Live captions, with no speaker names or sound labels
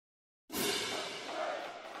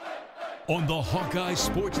on the Hawkeye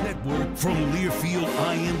Sports Network from Learfield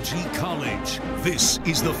IMG College. This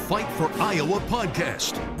is the Fight for Iowa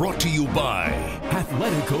podcast, brought to you by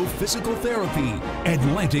Athletico Physical Therapy,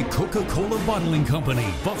 Atlantic Coca-Cola Bottling Company,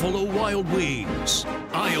 Buffalo Wild Wings,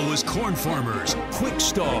 Iowa's Corn Farmers, Quick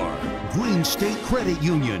Star, Green State Credit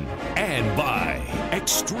Union, and by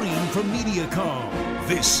Extreme from Mediacom.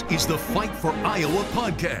 This is the Fight for Iowa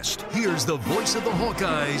podcast. Here's the voice of the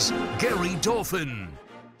Hawkeyes, Gary Dolphin.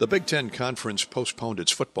 The Big Ten Conference postponed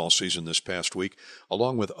its football season this past week,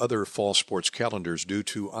 along with other fall sports calendars due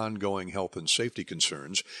to ongoing health and safety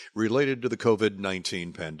concerns related to the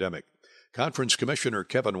COVID-19 pandemic. Conference Commissioner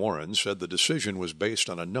Kevin Warren said the decision was based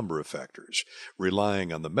on a number of factors,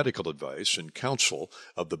 relying on the medical advice and counsel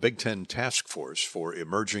of the Big Ten Task Force for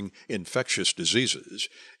Emerging Infectious Diseases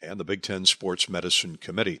and the Big Ten Sports Medicine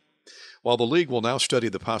Committee. While the league will now study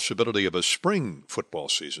the possibility of a spring football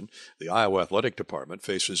season, the Iowa Athletic Department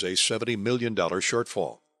faces a $70 million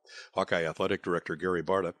shortfall. Hawkeye Athletic Director Gary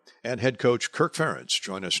Barta and head coach Kirk Ferentz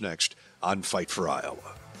join us next on Fight for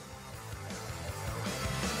Iowa.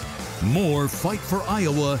 More Fight for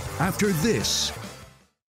Iowa after this.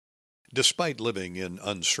 Despite living in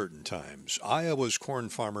uncertain times, Iowa's corn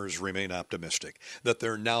farmers remain optimistic that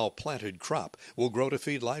their now planted crop will grow to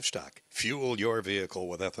feed livestock, fuel your vehicle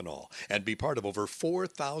with ethanol, and be part of over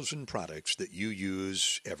 4,000 products that you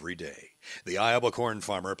use every day. The Iowa corn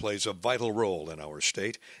farmer plays a vital role in our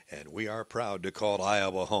state, and we are proud to call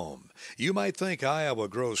Iowa home. You might think Iowa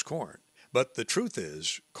grows corn, but the truth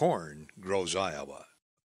is, corn grows Iowa.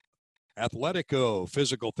 Athletico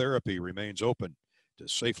Physical Therapy remains open to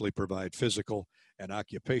safely provide physical and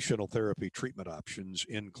occupational therapy treatment options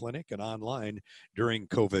in clinic and online during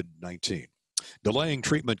COVID-19. Delaying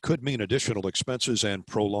treatment could mean additional expenses and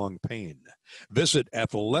prolonged pain. Visit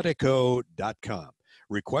athletico.com.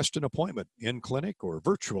 Request an appointment in clinic or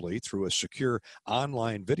virtually through a secure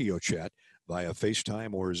online video chat via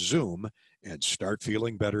FaceTime or Zoom and start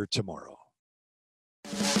feeling better tomorrow.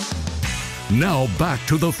 Now back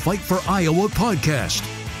to the Fight for Iowa podcast.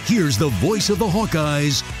 Here's the voice of the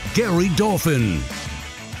Hawkeyes, Gary Dolphin.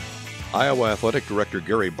 Iowa Athletic Director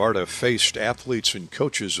Gary Barta faced athletes and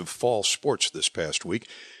coaches of fall sports this past week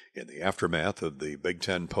in the aftermath of the Big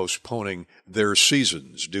Ten postponing their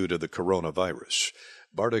seasons due to the coronavirus.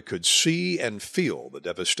 Barta could see and feel the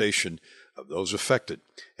devastation of those affected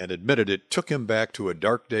and admitted it took him back to a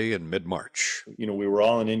dark day in mid-March. We were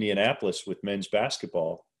all in Indianapolis with men's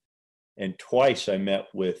basketball, and twice I met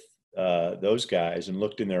with those guys and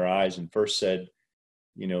looked in their eyes and first said,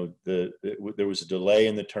 there was a delay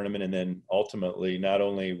in the tournament, and then ultimately not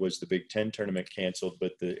only was the Big Ten tournament canceled,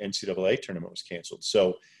 but the NCAA tournament was canceled.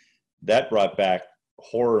 So that brought back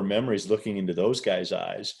horror memories looking into those guys'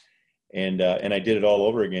 eyes, and I did it all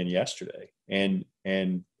over again yesterday, and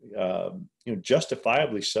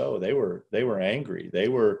justifiably so. They were angry, they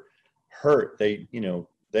were hurt. They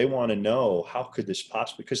want to know, how could this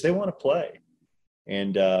possibly, because they want to play.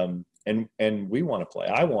 And we want to play.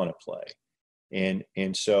 I want to play.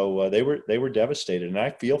 And so they were devastated, and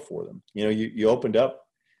I feel for them. You opened up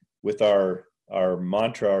with our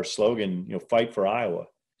mantra, our slogan, fight for Iowa.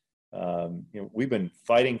 We've been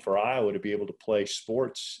fighting for Iowa to be able to play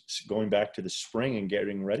sports going back to the spring and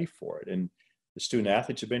getting ready for it. And the student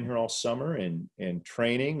athletes have been here all summer and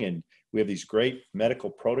training, and we have these great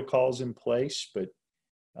medical protocols in place. But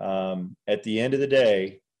at the end of the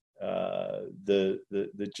day, the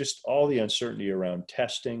just all the uncertainty around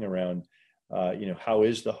testing, around how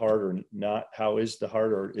is the heart or not, how is the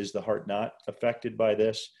heart, or is the heart not affected by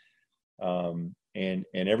this, and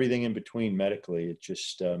everything in between medically. It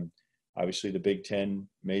just obviously the Big Ten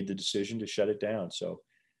made the decision to shut it down. So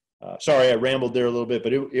sorry I rambled there a little bit,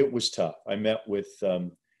 but it was tough. I met with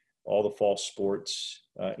all the fall sports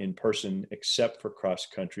in person except for cross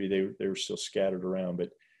country. They were still scattered around,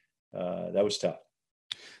 but that was tough.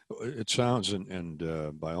 It sounds,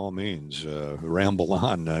 and by all means, ramble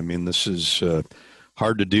on. I mean, this is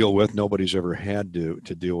hard to deal with. Nobody's ever had to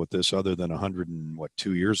deal with this other than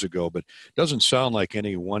 2 years ago. But it doesn't sound like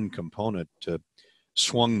any one component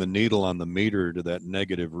swung the needle on the meter to that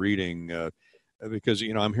negative reading. Because,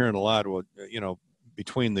 I'm hearing a lot,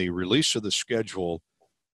 between the release of the schedule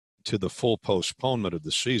to the full postponement of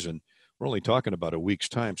the season, we're only talking about a week's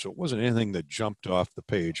time. So it wasn't anything that jumped off the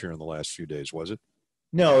page here in the last few days, was it?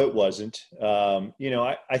 No, it wasn't.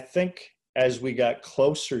 I think as we got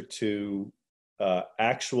closer to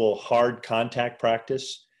actual hard contact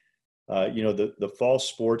practice, the fall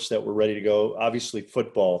sports that were ready to go, obviously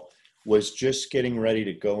football was just getting ready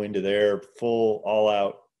to go into their full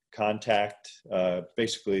all-out contact,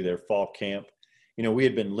 basically their fall camp. We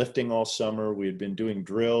had been lifting all summer. We had been doing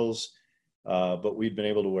drills. but we'd been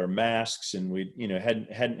able to wear masks, and we,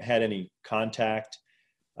 hadn't had any contact.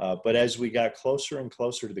 But as we got closer and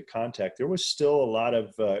closer to the contact, there was still a lot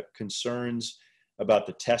of concerns about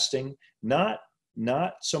the testing. Not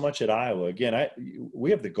so much at Iowa. Again,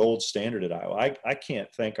 we have the gold standard at Iowa. I can't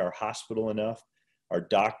thank our hospital enough, our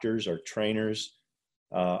doctors, our trainers.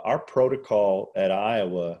 Our protocol at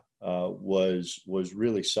Iowa was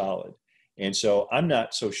really solid. And so I'm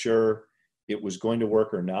not so sure it was going to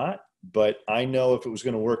work or not, but I know if it was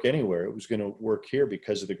going to work anywhere, it was going to work here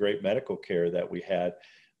because of the great medical care that we had.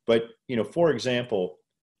 But, for example,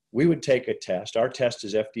 we would take a test. Our test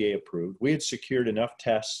is FDA approved. We had secured enough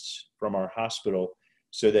tests from our hospital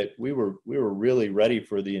so that we were really ready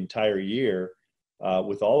for the entire year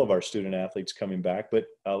with all of our student athletes coming back. But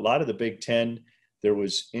a lot of the Big Ten, there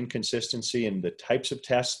was inconsistency in the types of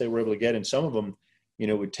tests they were able to get. And some of them,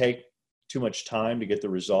 would take too much time to get the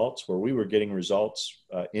results, where we were getting results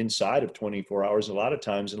inside of 24 hours, a lot of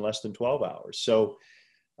times in less than 12 hours. So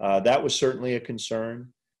that was certainly a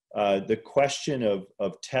concern. The question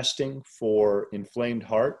of testing for inflamed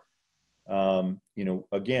heart,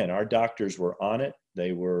 again, our doctors were on it.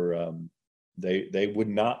 They were, they would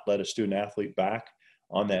not let a student athlete back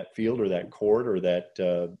on that field or that court or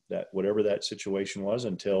that whatever that situation was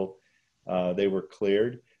until they were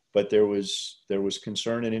cleared. But there was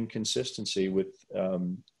concern and inconsistency with,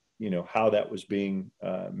 how that was being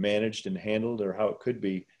managed and handled, or how it could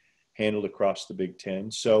be handled across the Big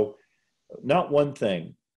Ten. So not one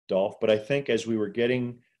thing, Dolph, but I think as we were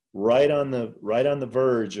getting right on the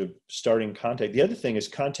verge of starting contact, the other thing is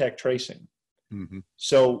contact tracing. Mm-hmm.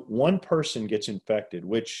 So one person gets infected,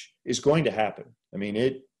 which is going to happen. I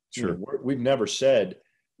mean, sure. We've never said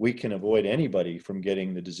we can avoid anybody from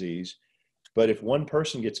getting the disease, but if one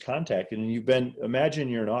person gets contacted, and imagine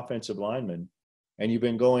you're an offensive lineman and you've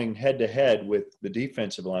been going head to head with the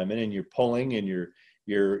defensive lineman, and you're pulling, and you're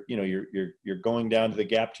going down to the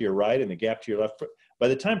gap to your right and the gap to your left. By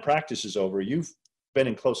the time practice is over, you've been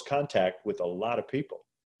in close contact with a lot of people.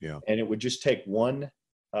 Yeah. And it would just take one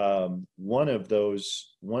of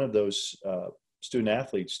those student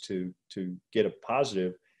athletes to get a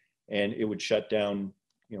positive, and it would shut down,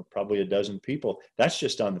 probably a dozen people. That's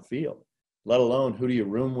just on the field, let alone who do you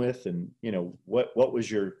room with, and, what was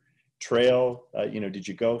your trail? Did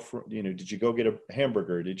you go get a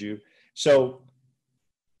hamburger? So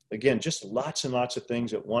again, just lots and lots of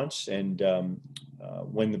things at once. And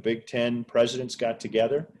when the Big Ten presidents got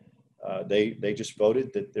together, they just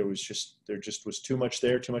voted that there just was too much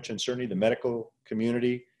uncertainty. The medical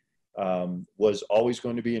community was always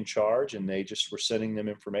going to be in charge, and they just were sending them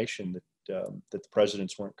information that the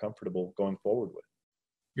presidents weren't comfortable going forward with.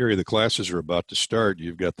 Gary, the classes are about to start.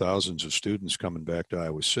 You've got thousands of students coming back to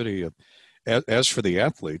Iowa City. As for the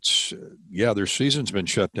athletes, their season's been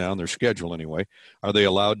shut down, their schedule anyway. Are they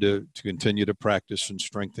allowed to continue to practice and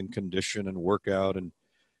strengthen condition and work out and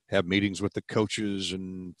have meetings with the coaches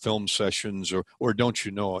and film sessions, or don't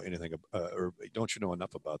you know anything, or don't you know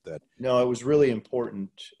enough about that? No, it was really important.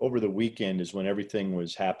 Over the weekend is when everything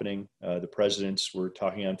was happening. The presidents were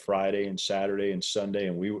talking on Friday and Saturday and Sunday,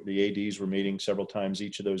 and the ADs were meeting several times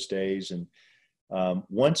each of those days. And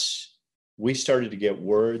once we started to get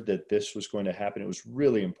word that this was going to happen, it was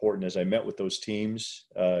really important, as I met with those teams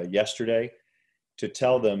yesterday, to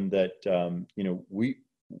tell them that,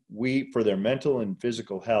 we, for their mental and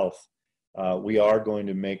physical health, we are going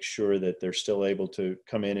to make sure that they're still able to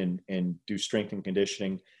come in and do strength and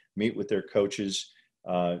conditioning, meet with their coaches,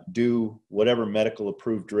 do whatever medical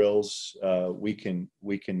approved drills we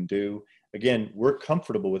can do. Again, we're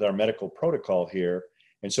comfortable with our medical protocol here.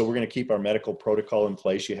 And so we're going to keep our medical protocol in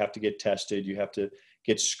place. You have to get tested. You have to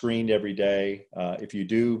get screened every day. If you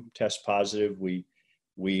do test positive, we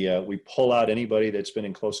pull out anybody that's been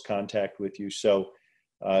in close contact with you. So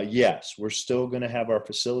yes, we're still going to have our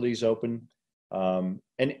facilities open, and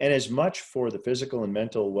as much for the physical and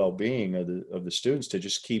mental well-being of the students to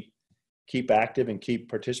just keep active and keep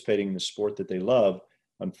participating in the sport that they love.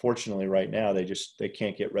 Unfortunately, right now they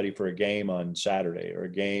can't get ready for a game on Saturday, or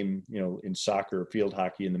a game in soccer or field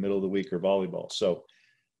hockey in the middle of the week, or volleyball. So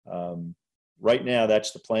right now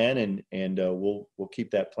that's the plan, and we'll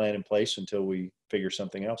keep that plan in place until we figure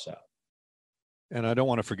something else out. And I don't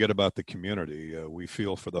want to forget about the community. We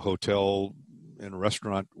feel for the hotel and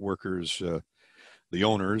restaurant workers, the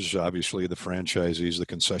owners, obviously the franchisees, the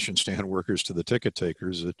concession stand workers, to the ticket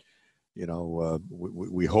takers, that,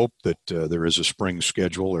 we hope that there is a spring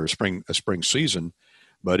schedule, or a spring season,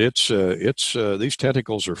 but it's these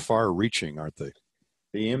tentacles are far reaching, aren't they?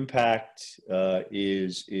 The impact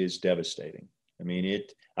is devastating. I mean,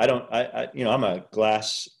 I'm a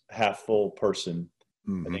glass half full person.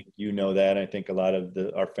 I think you know that. I think a lot of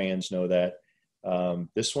our fans know that.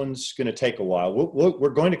 This one's going to take a while. We're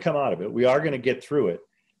going to come out of it. We are going to get through it,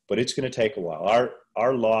 but it's going to take a while.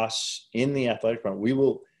 Our loss in the athletic department,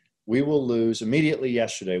 we will lose immediately.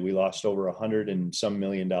 Yesterday, we lost over $100 and some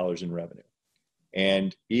million in revenue.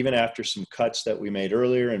 And even after some cuts that we made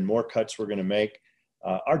earlier and more cuts we're going to make,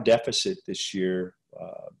 our deficit this year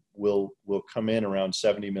will come in around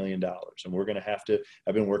 $70 million. And we're going to have to,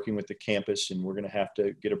 I've been working with the campus, and we're going to have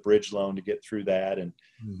to get a bridge loan to get through that. And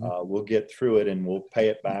we'll get through it, and we'll pay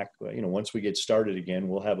it back. Once we get started again,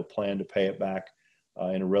 we'll have a plan to pay it back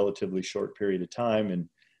in a relatively short period of time. And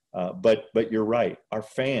but you're right. Our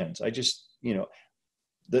fans, the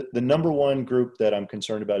number one group that I'm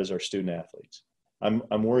concerned about is our student athletes.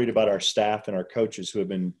 I'm worried about our staff and our coaches who have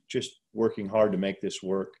been just working hard to make this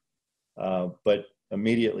work. But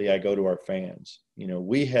immediately I go to our fans.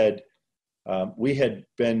 We had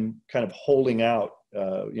been kind of holding out,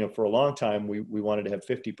 for a long time. We wanted to have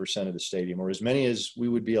 50% of the stadium, or as many as we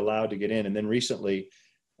would be allowed to get in. And then recently,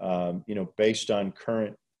 based on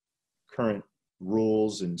current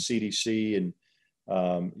rules and CDC, and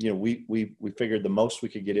we figured the most we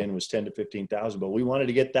could get in was 10 to 15,000, but we wanted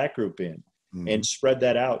to get that group in and spread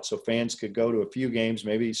that out so fans could go to a few games.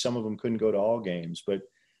 Maybe some of them couldn't go to all games, but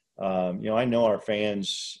I know our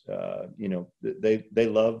fans, they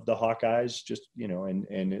love the Hawkeyes,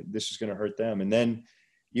 and this is going to hurt them. And then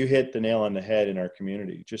you hit the nail on the head in our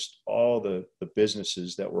community, just all the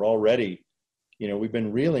businesses that were already, we've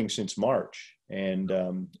been reeling since March, and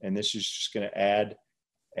this is just going to add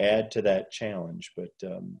to that challenge. But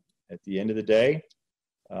at the end of the day,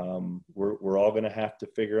 we're all going to have to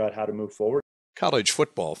figure out how to move forward. College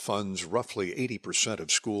football funds roughly 80% of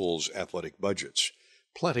schools' athletic budgets.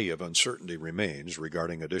 Plenty of uncertainty remains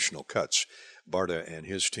regarding additional cuts. Barta and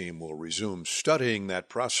his team will resume studying that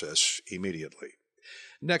process immediately.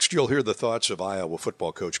 Next, you'll hear the thoughts of Iowa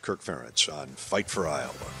football coach Kirk Ferentz on Fight for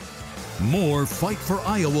Iowa. More Fight for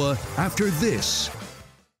Iowa after this.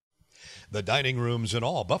 The dining rooms in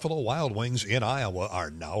all Buffalo Wild Wings in Iowa are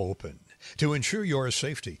now open. To ensure your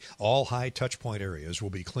safety, all high touchpoint areas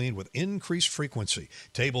will be cleaned with increased frequency.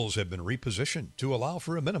 Tables have been repositioned to allow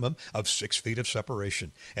for a minimum of 6 feet of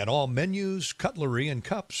separation. And all menus, cutlery, and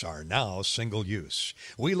cups are now single use.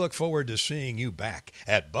 We look forward to seeing you back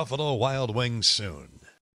at Buffalo Wild Wings soon.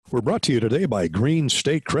 We're brought to you today by Green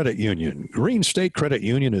State Credit Union. Green State Credit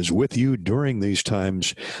Union is with you during these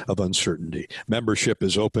times of uncertainty. Membership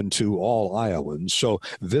is open to all Iowans, so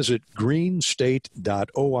visit greenstate.org,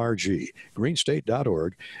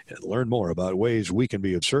 greenstate.org, and learn more about ways we can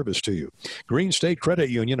be of service to you. Green State Credit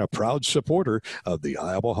Union, a proud supporter of the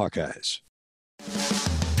Iowa Hawkeyes.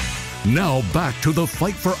 Now back to the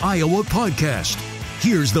Fight for Iowa podcast.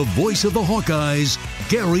 Here's the voice of the Hawkeyes,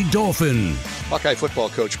 Gary Dolphin. Hawkeye football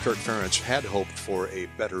coach Kirk Ferentz had hoped for a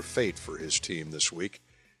better fate for his team this week,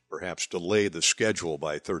 perhaps delay the schedule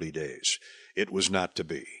by 30 days. It was not to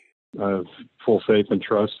be. I have full faith and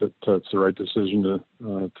trust that it's the right decision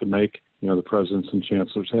to make. The presidents and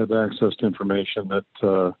chancellors have access to information that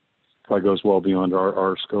probably goes well beyond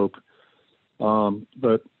our scope.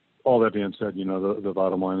 But all that being said, the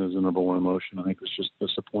bottom line is the number one emotion. I think it's just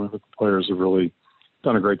disappointed that the players have really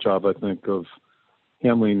done a great job, I think, of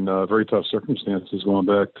handling very tough circumstances going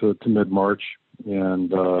back to mid-March, and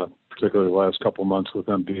particularly the last couple of months with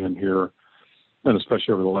them being here, and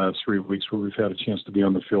especially over the last 3 weeks where we've had a chance to be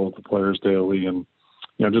on the field with the players daily and,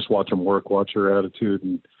 just watch them work, watch their attitude,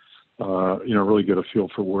 and, really get a feel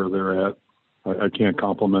for where they're at. I can't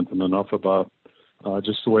compliment them enough about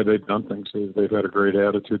just the way they've done things. They've had a great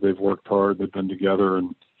attitude. They've worked hard. They've been together,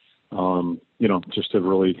 and, just have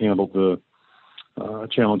really handled the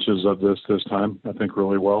challenges of this time, I think,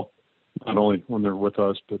 really well, not only when they're with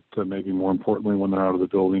us, but maybe more importantly when they're out of the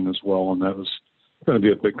building as well. And that was going to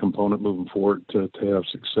be a big component moving forward to have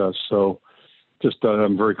success. So just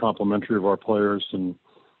I'm very complimentary of our players, and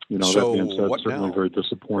that being said, certainly now? very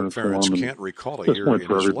disappointed for them. Can't recall a year in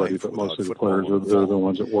for his everybody, life but mostly the football players are the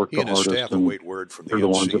ones that work the hardest, and they're the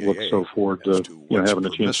ones that look so forward to having the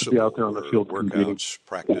chance to be out there on the field competing.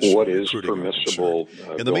 What is permissible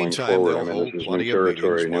in the meantime, forward? they'll hold This is plenty new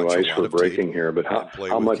territory, of meetings, new watch ice a lot we're of breaking tape, here, but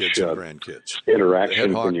how much grandkids.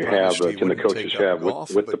 interaction The can you head have, Hawk can the promised he coaches wouldn't have take up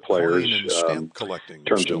golf, with the but coin players and stamp collecting in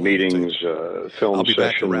terms still of on the meetings, film I'll be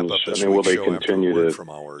back to wrap sessions? up this Will week's they show after a continue word to from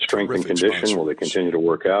our strengthen terrific condition? Will they sponsors. continue to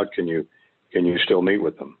work out? Can you still meet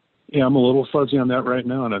with them? Yeah, I'm a little fuzzy on that right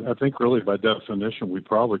now, and I think really by definition we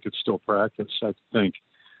probably could still practice. I think.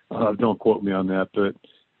 Don't quote me on that, but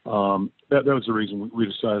that was the reason we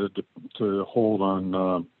decided to hold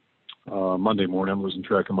on Monday morning. I'm losing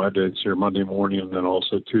track of my dates here. Monday morning, and then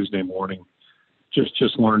also Tuesday morning,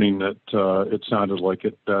 just learning that it sounded like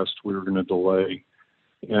at best we were going to delay.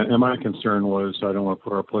 And my concern was I don't want to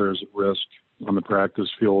put our players at risk on the practice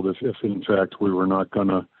field if in fact we were not going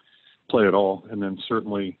to play at all. And then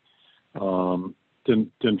certainly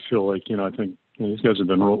didn't feel like, I think these guys have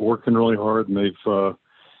been working really hard, and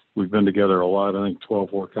we've been together a lot. I think 12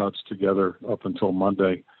 workouts together up until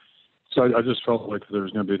Monday. So I just felt like if there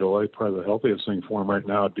was going to be a delay, probably the healthiest thing for them right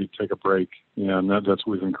now would be take a break. And that's what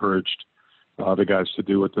we've encouraged the guys to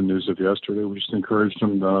do with the news of yesterday. We just encouraged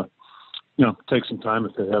them to, take some time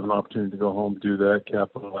if they have an opportunity to go home, do that,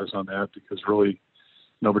 capitalize on that, because really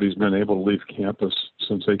nobody's been able to leave campus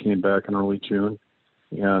since they came back in early June.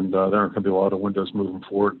 And there aren't going to be a lot of windows moving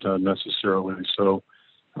forward necessarily. So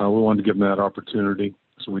we wanted to give them that opportunity.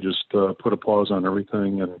 So we just put a pause on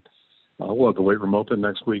everything, and we'll have the weight room open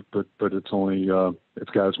next week, but it's only if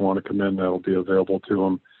guys want to come in, that'll be available to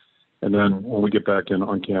them. And then when we get back in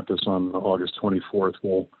on campus on August 24th,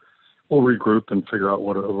 we'll regroup and figure out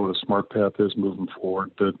what a smart path is moving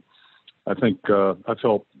forward. But I think I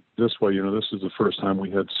felt this way. This is the first time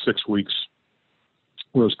we had 6 weeks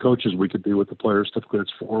where as coaches we could be with the players. Typically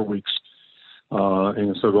it's 4 weeks.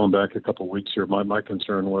 And so going back a couple of weeks here, my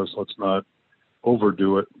concern was let's not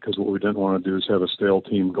overdo it, because what we didn't want to do is have a stale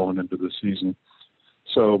team going into the season.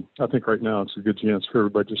 So I think right now it's a good chance for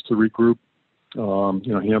everybody just to regroup,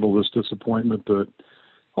 handle this disappointment, but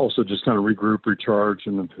also just kind of regroup, recharge,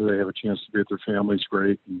 and if they have a chance to be with their families,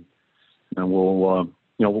 great. And we'll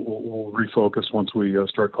refocus once we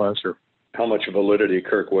start class here. How much validity,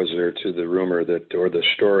 Kirk, was there to the rumor or the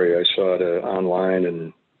story? I saw it online,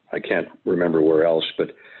 and I can't remember where else,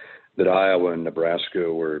 but that Iowa and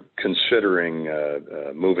Nebraska were considering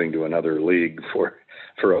moving to another league for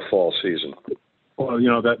a fall season. Well,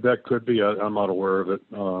 that could be. I'm not aware of it.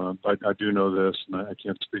 I do know this, and I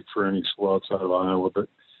can't speak for any school outside of Iowa, but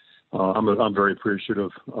I'm very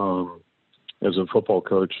appreciative as a football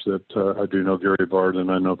coach that I do know Gary Barta and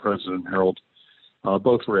I know President Harold.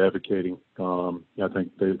 Both were advocating. I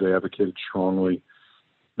think they advocated strongly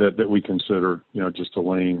that we consider, just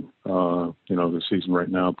delaying, the season right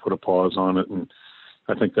now, put a pause on it. And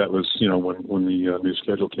I think that was, when the new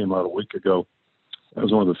schedule came out a week ago, that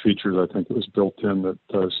was one of the features I think that was built in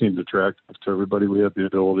that seemed attractive to everybody. We had the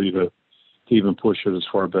ability to even push it as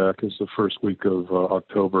far back as the first week of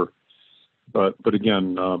October. But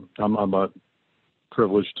again, I'm not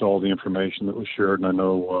privileged to all the information that was shared, and I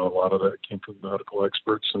know a lot of that came from medical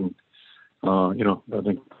experts. And, I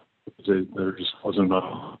think there just wasn't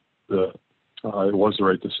enough. It was the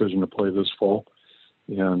right decision to play this fall.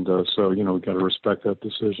 And so, we got to respect that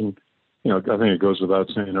decision. I think it goes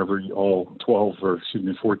without saying all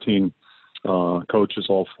 14 coaches,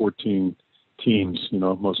 all 14 teams,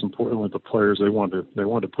 most importantly the players, they want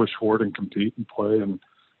to push forward and compete and play, and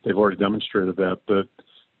they've already demonstrated that. But,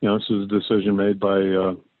 this is a decision made by,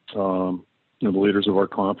 the leaders of our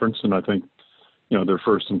conference. And I think, their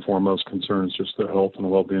first and foremost concern is just the health and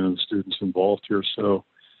well-being of the students involved here. So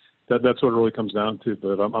that's what it really comes down to.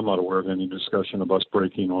 But I'm not aware of any discussion of us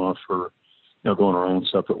breaking off or, going our own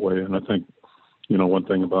separate way. And I think, one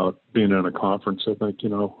thing about being in a conference, I think,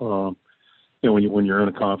 when you're in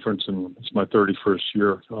a conference, and it's my 31st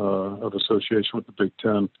year of association with the Big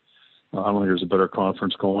Ten, I don't think there's a better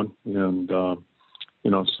conference going. And,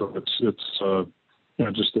 so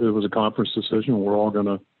it was a conference decision. We're all going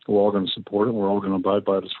to support it. We're all going to abide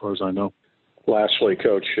by it as far as I know. Lastly,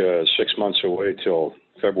 Coach, 6 months away till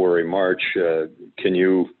February, March, can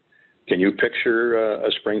you picture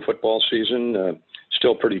a spring football season?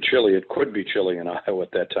 Still pretty chilly. It could be chilly in Iowa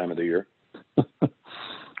at that time of the year.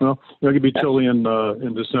 Well, it could be chilly in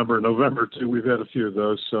December and November too. We've had a few of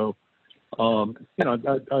those. So,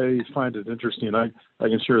 I find it interesting. I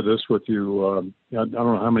can share this with you. I don't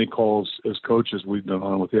know how many calls as coaches we've done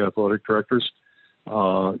on with the athletic directors. We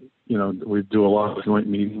do a lot of joint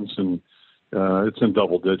meetings, and it's in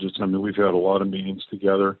double digits. I mean, we've had a lot of meetings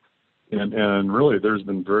together. And really, there's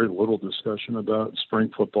been very little discussion about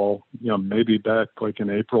spring football. Maybe back like in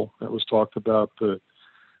April, that was talked about. The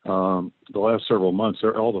last several months,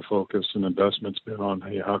 all the focus and investment's been on,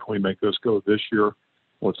 hey, how can we make this go this year?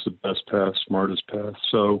 What's the best path, smartest path?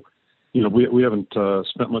 So, we haven't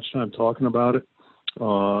spent much time talking about it,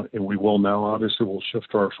 and we will now. Obviously, we'll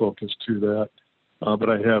shift our focus to that. But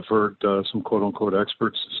I have heard some quote-unquote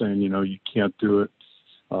experts saying, you can't do it.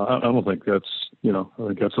 I don't think that's, I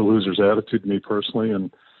think that's a loser's attitude to me personally.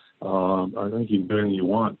 And I think you can do anything you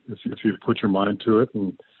want if you put your mind to it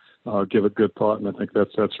and give it good thought. And I think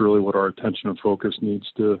that's really what our attention and focus needs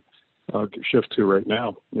to shift to right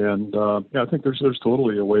now. And I think there's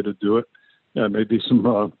totally a way to do it. Yeah, maybe some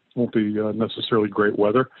won't be necessarily great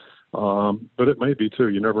weather, But it may be too.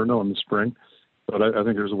 You never know in the spring. But I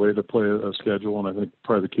think there's a way to play a schedule, and I think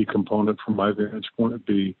probably the key component from my vantage point would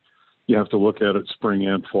be you have to look at it spring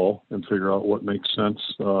and fall and figure out what makes sense,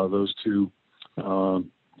 those two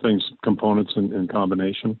things, components in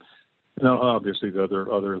combination. Now, obviously, the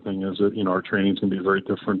other thing is that, our training's going to be very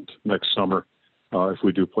different next summer if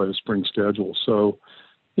we do play a spring schedule. So,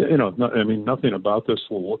 nothing about this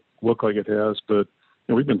will look like it has, but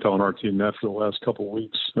we've been telling our team that for the last couple of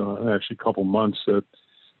weeks, actually a couple of months, that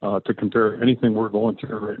to compare anything we're going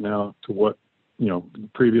through right now to what,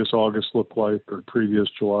 previous August looked like or previous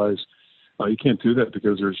July's, you can't do that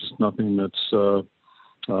because there's just nothing that's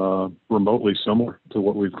remotely similar to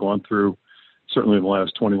what we've gone through, certainly in the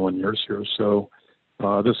last 21 years here. So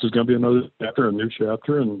this is going to be another chapter, a new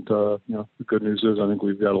chapter. And, the good news is I think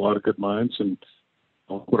we've got a lot of good minds and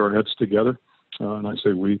put our heads together. And I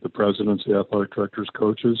say we, the presidents, the athletic directors,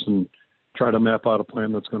 coaches, and try to map out a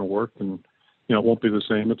plan that's going to work. And, it won't be the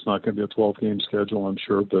same. It's not going to be a 12-game schedule, I'm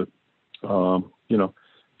sure. But,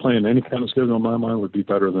 playing any kind of schedule in my mind would be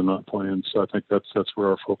better than not playing. So I think that's where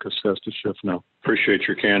our focus has to shift now. Appreciate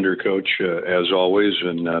your candor, Coach, as always.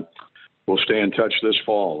 And we'll stay in touch this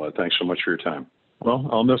fall. Thanks so much for your time. Well,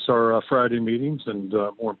 I'll miss our Friday meetings and,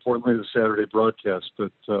 more importantly, the Saturday broadcast.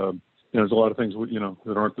 But, there's a lot of things,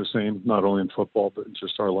 that aren't the same, not only in football, but in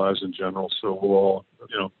just our lives in general. So we'll all,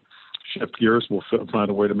 shift gears. We'll find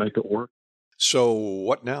a way to make it work. So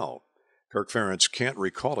what now? Kirk Ferentz can't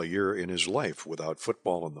recall a year in his life without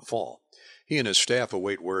football in the fall. He and his staff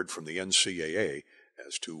await word from the NCAA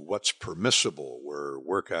as to what's permissible where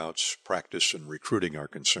workouts, practice, and recruiting are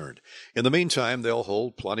concerned. In the meantime, they'll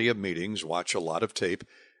hold plenty of meetings, watch a lot of tape,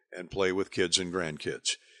 and play with kids and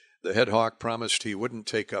grandkids. The head Hawk promised he wouldn't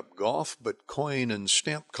take up golf, but coin and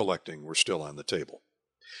stamp collecting were still on the table.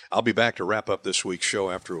 I'll be back to wrap up this week's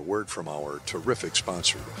show after a word from our terrific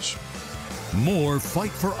sponsors. More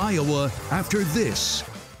Fight for Iowa after this.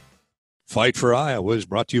 Fight for Iowa is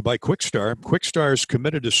brought to you by Quickstar. Quickstar is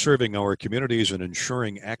committed to serving our communities and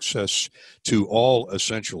ensuring access to all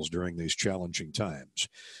essentials during these challenging times.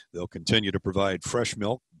 They'll continue to provide fresh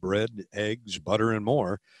milk, bread, eggs, butter, and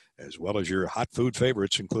more, as well as your hot food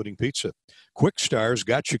favorites, including pizza. Quickstar's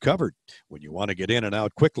got you covered when you want to get in and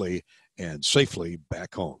out quickly and safely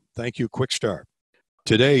back home. Thank you, Quickstar.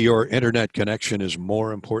 Today, your internet connection is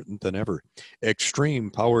more important than ever. Extreme,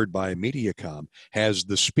 powered by Mediacom, has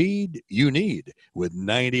the speed you need with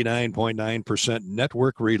 99.9%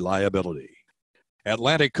 network reliability.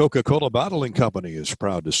 Atlantic Coca-Cola Bottling Company is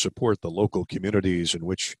proud to support the local communities in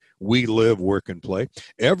which we live, work, and play.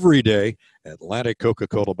 Every day, Atlantic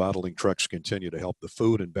Coca-Cola bottling trucks continue to help the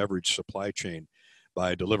food and beverage supply chain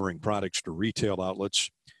by delivering products to retail outlets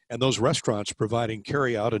and those restaurants providing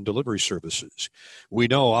carry-out and delivery services. We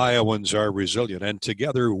know Iowans are resilient, and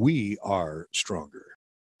together we are stronger.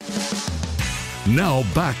 Now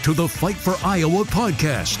back to the Fight for Iowa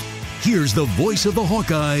podcast. Here's the voice of the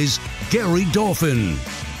Hawkeyes, Gary Dolphin.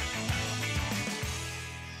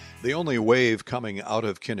 The only wave coming out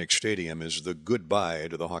of Kinnick Stadium is the goodbye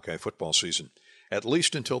to the Hawkeye football season, at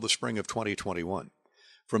least until the spring of 2021.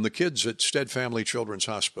 From the kids at Stead Family Children's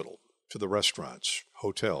Hospital to the restaurants,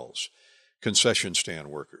 hotels, concession stand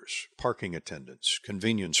workers, parking attendants,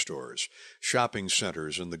 convenience stores, shopping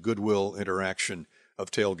centers, and the goodwill interaction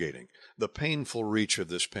of tailgating, the painful reach of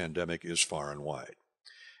this pandemic is far and wide.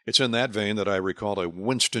 It's in that vein that I recall a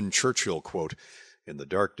Winston Churchill quote in the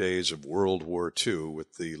dark days of World War II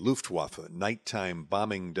with the Luftwaffe nighttime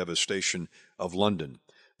bombing devastation of London.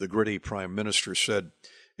 The gritty Prime Minister said,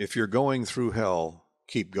 "If you're going through hell,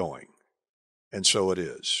 keep going." And so it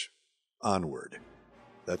is. Onward.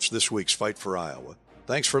 That's this week's Fight for Iowa.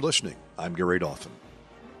 Thanks for listening. I'm Gary Dolphin.